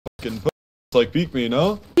fucking like peek me,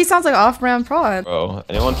 no? He sounds like off-brand prod. Bro,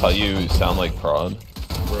 anyone tell you sound like prod?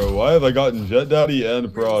 Bro, why have I gotten Jet Daddy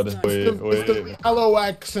and prod? It's Wait. the Valo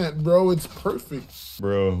accent, bro. It's perfect.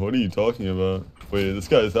 Bro, what are you talking about? Wait, this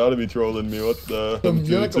guy's out to be trolling me. What the?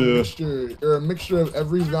 You're like a mixture. You're a mixture of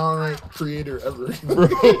every Valorant creator ever. Bro,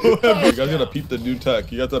 you guys gotta peep the new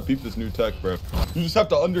tech. You gotta peep this new tech, bro. You just have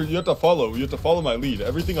to you have to follow. You have to follow my lead.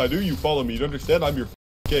 Everything I do, you follow me. You understand? I'm your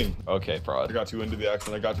king. Okay, I prod. got too into the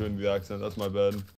accent. That's my bad.